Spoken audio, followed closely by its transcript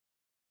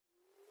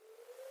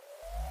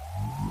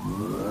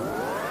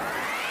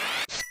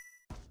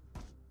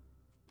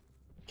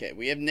Okay,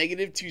 we have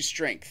 -2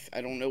 strength. I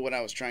don't know what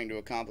I was trying to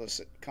accomplish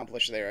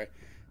there.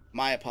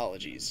 My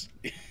apologies.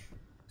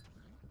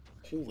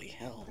 Holy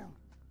hell.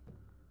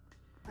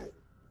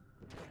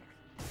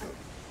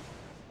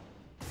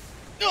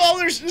 Oh,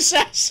 there's an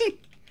assassin!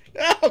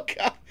 Oh,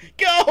 God.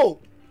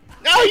 Go!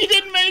 No, you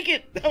didn't make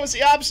it! That was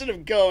the opposite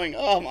of going.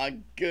 Oh, my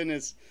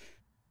goodness.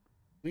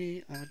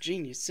 We are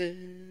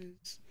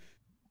geniuses.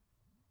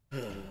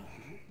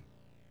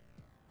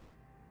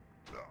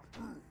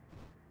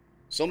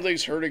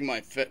 Something's hurting my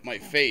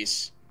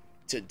face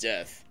to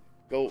death.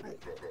 Go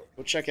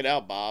check it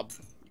out, Bob.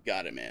 You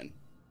got it, man.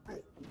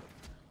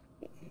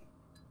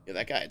 Yeah,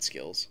 that guy had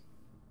skills.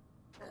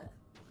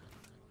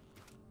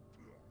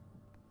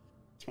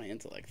 What's my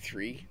intellect?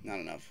 3? Not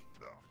enough.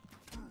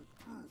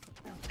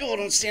 Oh,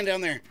 don't stand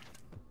down there.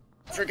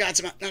 Forgot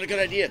about. Not a good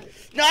idea.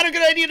 Not a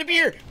good idea to be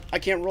here. I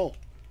can't roll.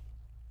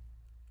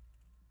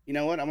 You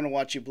know what? I'm gonna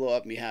watch you blow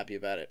up and be happy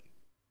about it.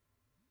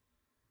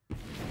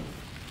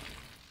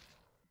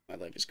 My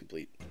life is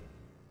complete.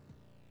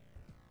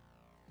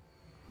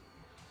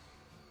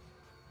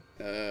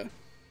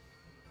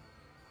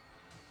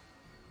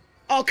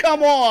 Oh,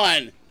 come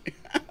on!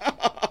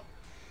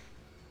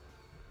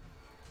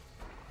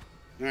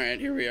 Alright,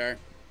 here we are.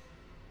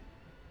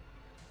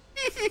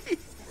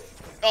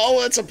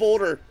 Oh, that's a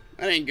boulder.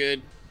 That ain't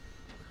good.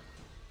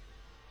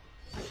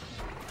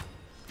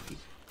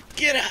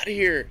 Get out of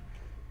here!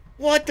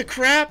 What the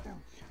crap?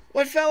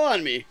 What fell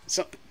on me?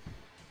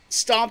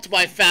 Stomped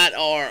by Fat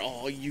R.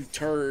 Oh, you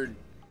turd.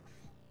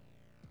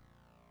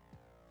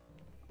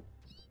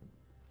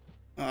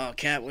 Oh,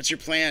 Cat, what's your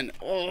plan?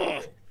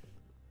 Oh.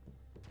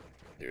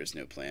 There is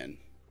no plan.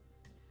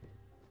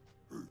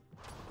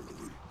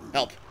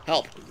 Help!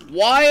 Help!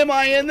 Why am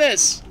I in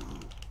this?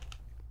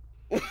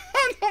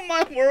 On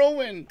my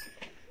whirlwind!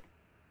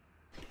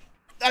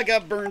 I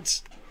got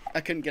burnt.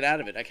 I couldn't get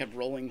out of it. I kept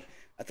rolling.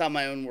 I thought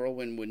my own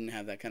whirlwind wouldn't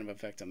have that kind of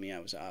effect on me. I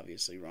was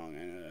obviously wrong.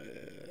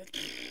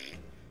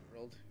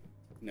 Rolled.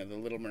 You know, the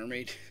Little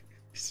Mermaid.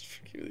 I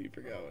completely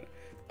forgot what.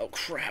 Oh,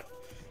 crap.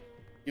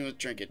 You know what?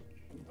 Drink it.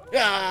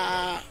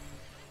 Ah!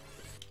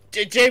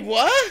 Did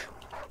what?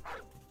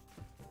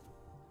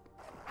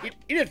 He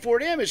did 4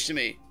 damage to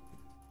me.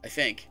 I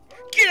think.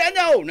 Get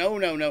out!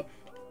 No.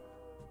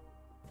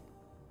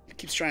 He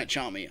keeps trying to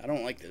chomp me. I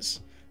don't like this.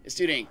 This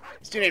dude ain't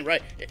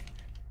right.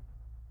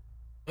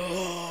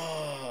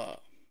 Oh.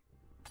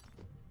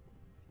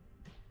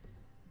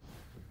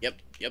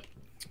 Yep.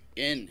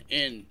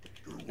 In.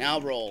 Now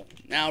roll.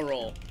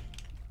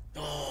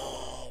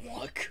 Oh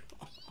my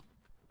God.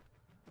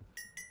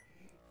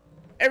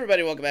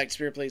 Everybody, welcome back to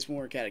Spirit Plays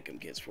More Catacomb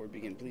Kids. Before we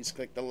begin, please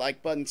click the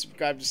like button,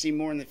 subscribe to see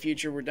more in the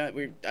future. We're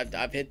done.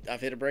 I've hit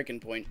a breaking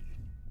point.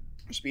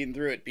 We're speeding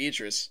through it.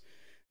 Beatrice,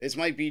 this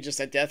might be just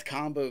a death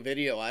combo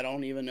video. I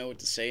don't even know what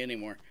to say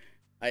anymore.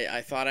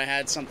 I thought I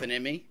had something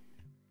in me.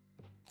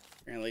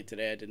 Apparently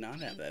today I did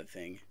not have that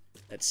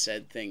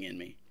said thing in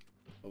me.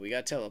 But we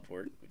got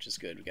teleport, which is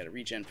good. We got a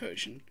regen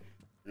potion.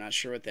 We're not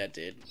sure what that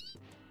did.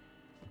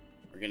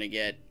 We're gonna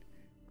get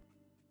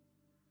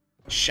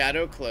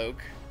Shadow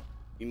Cloak.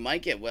 We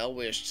might get Well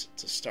Wished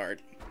to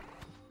start.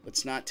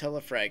 Let's not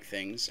telefrag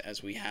things,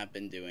 as we have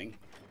been doing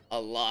a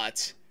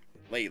lot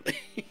lately.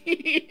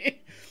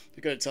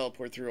 We're gonna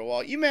teleport through a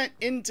wall. You meant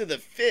into the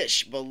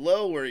fish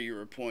below where you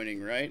were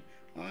pointing, right?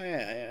 Oh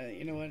yeah.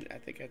 You know what? I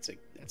think that's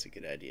a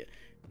good idea.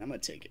 I'm gonna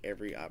take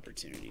every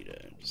opportunity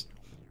to just.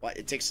 Well,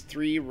 it takes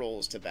 3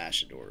 rolls to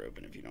bash a door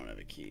open if you don't have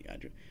a key.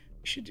 We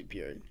should be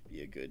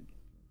a good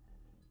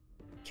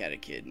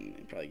kid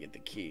and probably get the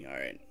key. All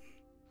right.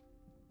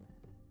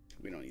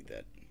 We don't need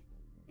that.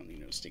 Don't need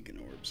no stinking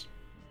orbs.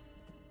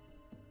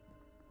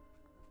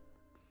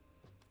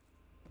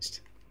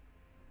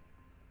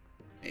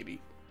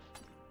 Maybe.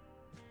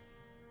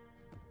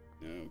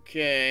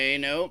 Okay,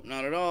 nope,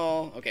 not at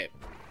all. Okay,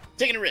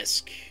 taking a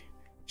risk.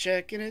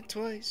 Checking it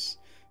twice.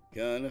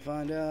 Gonna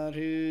find out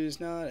who's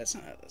not. That's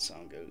not how the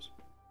song goes.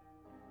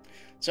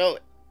 So,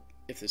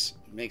 if this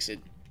makes it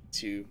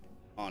to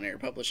on-air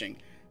publishing,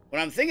 what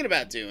I'm thinking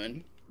about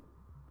doing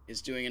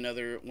is doing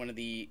another one of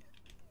the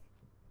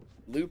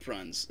loop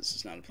runs. This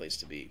is not a place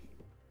to be.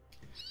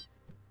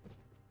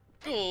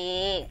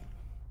 Oh!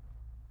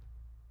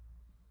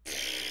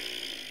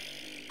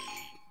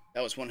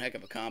 That was one heck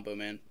of a combo,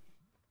 man.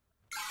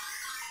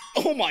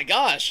 Oh my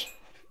gosh!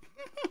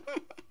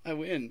 I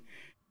win.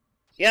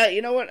 Yeah,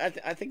 you know what?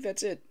 I think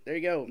that's it. There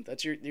you go.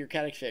 That's your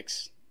Catac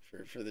fix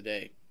for the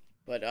day.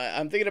 But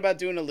I'm thinking about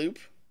doing a loop.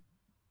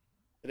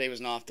 Today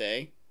was an off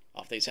day.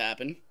 Off days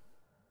happen.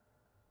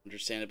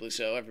 Understandably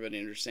so. Everybody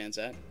understands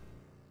that.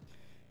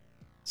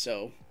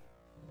 So,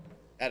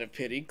 out of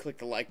pity, click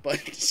the like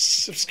button.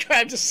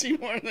 Subscribe to see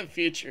more in the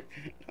future.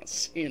 I'll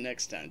see you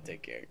next time.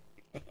 Take care.